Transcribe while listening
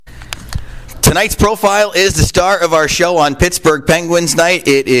Tonight's profile is the star of our show on Pittsburgh Penguins Night.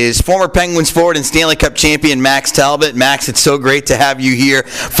 It is former Penguins forward and Stanley Cup champion Max Talbot. Max, it's so great to have you here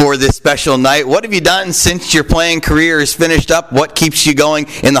for this special night. What have you done since your playing career is finished up? What keeps you going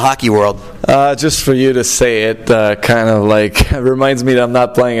in the hockey world? Just for you to say it, kind of like reminds me that I'm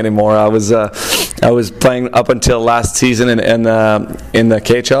not playing anymore. I was playing up until last season in the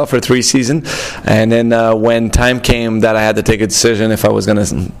KHL for 3 seasons, and then when time came that I had to take a decision if I was going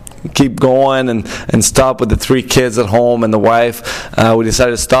to keep going and stop with the 3 kids at home and the wife, we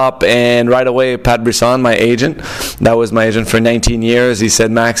decided to stop. And right away, Pat Brisson, my agent, that was my agent for 19 years, he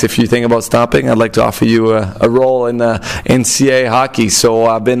said, Max, if you think about stopping, I'd like to offer you a role in NCAA hockey. So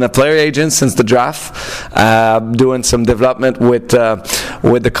I've been a player agent since the draft, doing some development with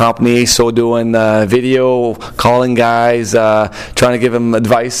the company, so doing video, calling guys, trying to give them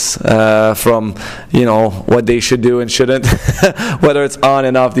advice from what they should do and shouldn't, whether it's on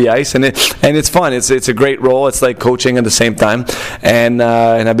and off the ice, and it's fun. It's a great role. It's like coaching at the same time, and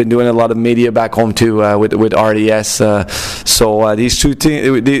I've been doing a lot of media back home too with RDS. So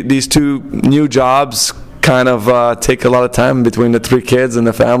these two new jobs kind of take a lot of time between the 3 kids and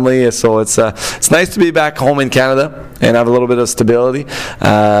the family. So it's nice to be back home in Canada and have a little bit of stability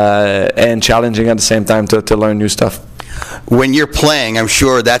and challenging at the same time to learn new stuff. When you're playing, I'm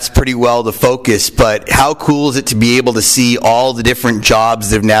sure that's pretty well the focus, but how cool is it to be able to see all the different jobs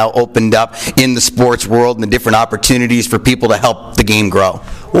that have now opened up in the sports world and the different opportunities for people to help the game grow?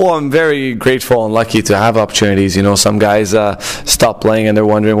 Well, I'm very grateful and lucky to have opportunities. Some guys stop playing and they're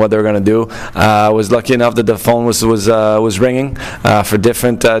wondering what they're going to do. I was lucky enough that the phone was ringing for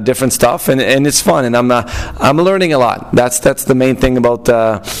different stuff, and it's fun. And I'm learning a lot. That's the main thing about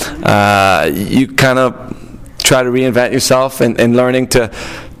you kind of try to reinvent yourself and learning to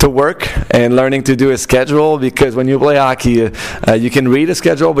work and learning to do a schedule, because when you play hockey, you can read a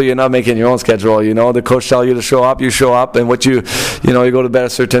schedule, but you're not making your own schedule. The coach tells you to show up, you show up, and what you go to bed a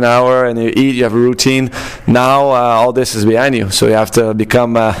certain hour and you eat, you have a routine. Now all this is behind you, so you have to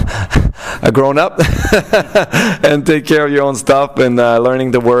become a grown-up and take care of your own stuff and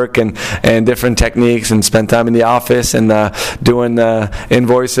learning to work and different techniques and spend time in the office and doing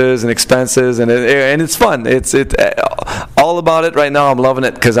invoices and expenses, and it's fun. It's all about it right now. I'm loving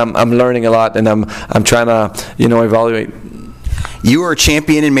it because I'm learning a lot, and I'm trying to evaluate. You were a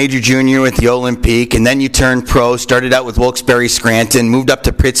champion in Major Junior with the Olympique, and then you turned pro, started out with Wilkes-Barre Scranton, moved up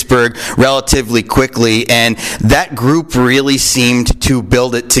to Pittsburgh relatively quickly, and that group really seemed to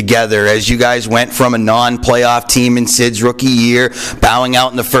build it together as you guys went from a non-playoff team in Sid's rookie year, bowing out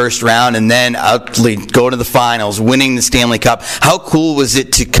in the first round, and then go to the finals, winning the Stanley Cup. How cool was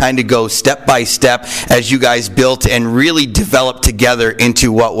it to kind of go step by step as you guys built and really developed together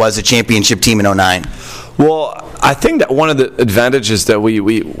into what was a championship team in 2009? Well, I think that one of the advantages that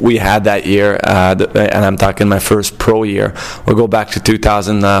we had that year, and I'm talking my first pro year, we'll go back to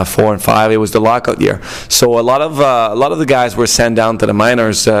 2004 and 5. It was the lockout year, so a lot of the guys were sent down to the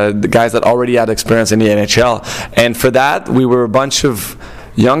minors, the guys that already had experience in the NHL, and for that we were a bunch of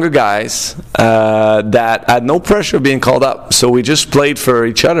younger guys that had no pressure being called up, so we just played for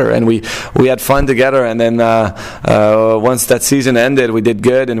each other and we had fun together. And then once that season ended, we did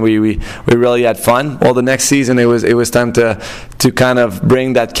good and we really had fun. Well, the next season it was time to kind of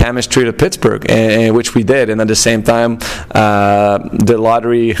bring that chemistry to Pittsburgh, and which we did. And at the same time, the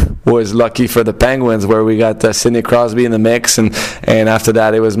lottery was lucky for the Penguins, where we got Sidney Crosby in the mix, and after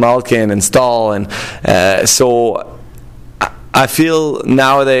that it was Malkin and Stahl, and so I feel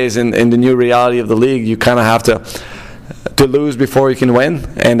nowadays in the new reality of the league, you kind of have to lose before you can win,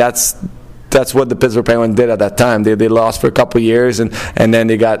 and that's what the Pittsburgh Penguins did at that time. They lost for a couple of years, and then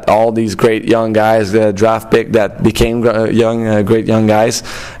they got all these great young guys, the draft pick that became great young guys,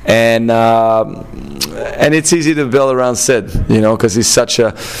 and it's easy to build around Sid, because he's such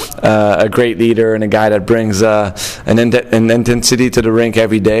a great leader and a guy that brings an intensity to the rink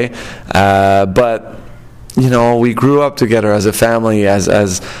every day, but we grew up together as a family,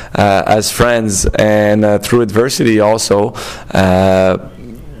 as friends, and through adversity also.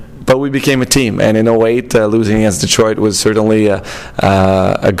 But we became a team, and in 2008, losing against Detroit was certainly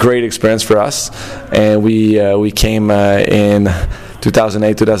a great experience for us. And we came in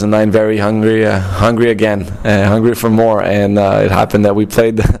 2008, 2009 very hungry again, hungry for more. And it happened that we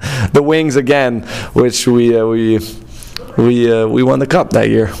played the Wings again, which we won the cup that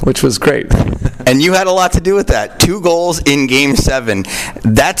year, which was great. And you had a lot to do with that. 2 goals in Game 7.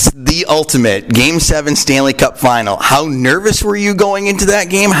 That's the ultimate Game 7 Stanley Cup final. How nervous were you going into that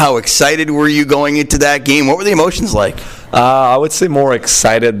game? How excited were you going into that game? What were the emotions like? I would say more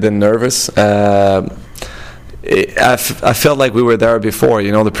excited than nervous. I felt like we were there before.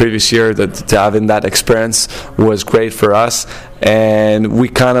 The previous year, that having that experience was great for us, and we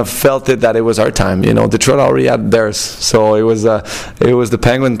kind of felt that it was our time. Detroit already had theirs, so it was the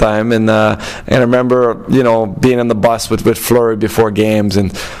Penguin time. And I remember being on the bus with Fleury before games,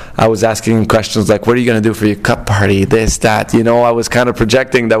 and I was asking him questions like, "What are you going to do for your cup party? This, that." I was kind of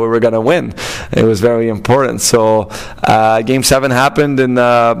projecting that we were going to win. It was very important. So Game 7 happened, and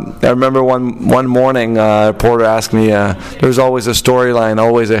I remember one morning, Porter asked me, "There's always a storyline,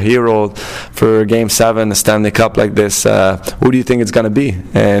 always a hero for Game 7, a Stanley Cup like this. Who do you think it's going to be?"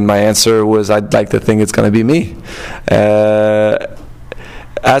 And my answer was, "I'd like to think it's going to be me."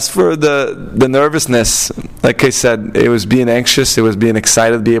 As for the nervousness, like I said, it was being anxious, it was being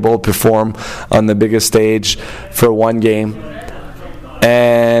excited to be able to perform on the biggest stage for one game.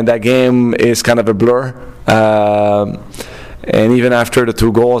 And that game is kind of a blur. And even after the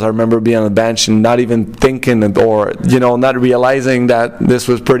 2 goals, I remember being on the bench and not even thinking or not realizing that this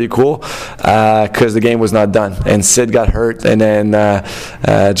was pretty cool because the game was not done. And Sid got hurt, and then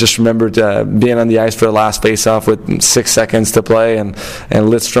just remembered being on the ice for the last face-off with 6 seconds to play, and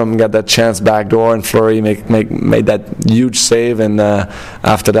Lidstrom got that chance backdoor, and Fleury made that huge save. And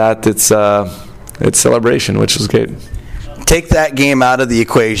after that, it's celebration, which was great. Take that game out of the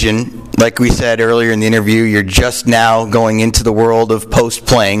equation. Like we said earlier in the interview, you're just now going into the world of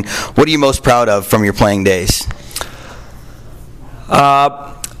post-playing. What are you most proud of from your playing days?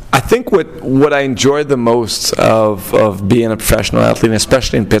 I think what I enjoyed the most of being a professional athlete,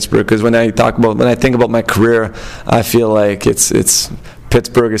 especially in Pittsburgh, because when I think about my career, I feel like it's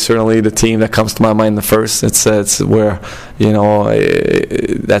Pittsburgh is certainly the team that comes to my mind the first. It's where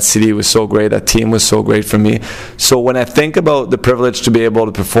that city was so great, that team was so great for me. So when I think about the privilege to be able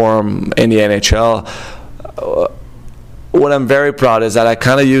to perform in the NHL, what I'm very proud is that I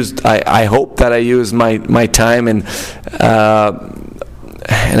kind of used. I hope that I used my time and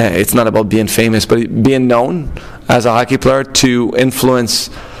it's not about being famous, but being known as a hockey player to influence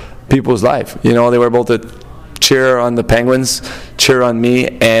people's life. They were able to cheer on the Penguins, cheer on me,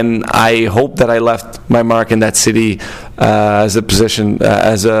 and I hope that I left my mark in that city as a position,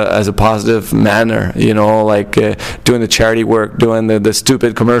 as a positive manner. Doing the charity work, doing the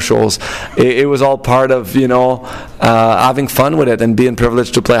stupid commercials. It was all part of having fun with it and being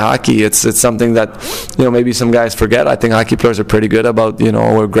privileged to play hockey. It's something that maybe some guys forget. I think hockey players are pretty good about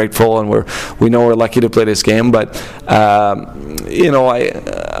we're grateful and we know we're lucky to play this game. But I'd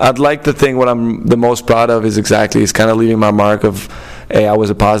like to think what I'm the most proud of is kind of leaving my mark of, hey, I was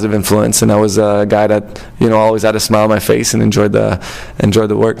a positive influence, and I was a guy that always had a smile on my face and enjoyed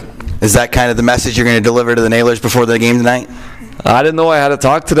the work. Is that kind of the message you're going to deliver to the Nailers before the game tonight? I didn't know I had to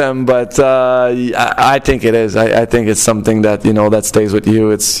talk to them, but I think it is. I think it's something that that stays with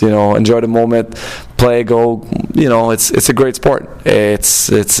you. It's enjoy the moment, play, go. It's a great sport. It's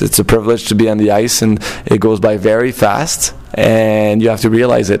a privilege to be on the ice, and it goes by very fast. And you have to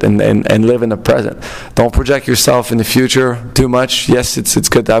realize it and live in the present. Don't project yourself in the future too much. Yes, it's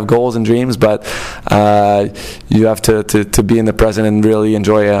good to have goals and dreams, but you have to be in the present and really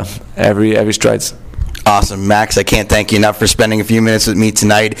enjoy every strides. Awesome. Max, I can't thank you enough for spending a few minutes with me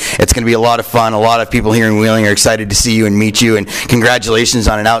tonight. It's going to be a lot of fun. A lot of people here in Wheeling are excited to see you and meet you, and congratulations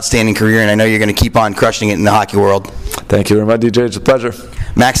on an outstanding career, and I know you're going to keep on crushing it in the hockey world. Thank you very much, DJ. It's a pleasure.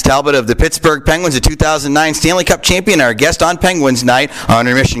 Max Talbot of the Pittsburgh Penguins, a 2009 Stanley Cup champion, our guest on Penguins Night. On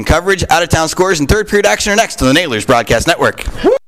intermission coverage, out-of-town scores, and third period action are next to the Nailers Broadcast Network.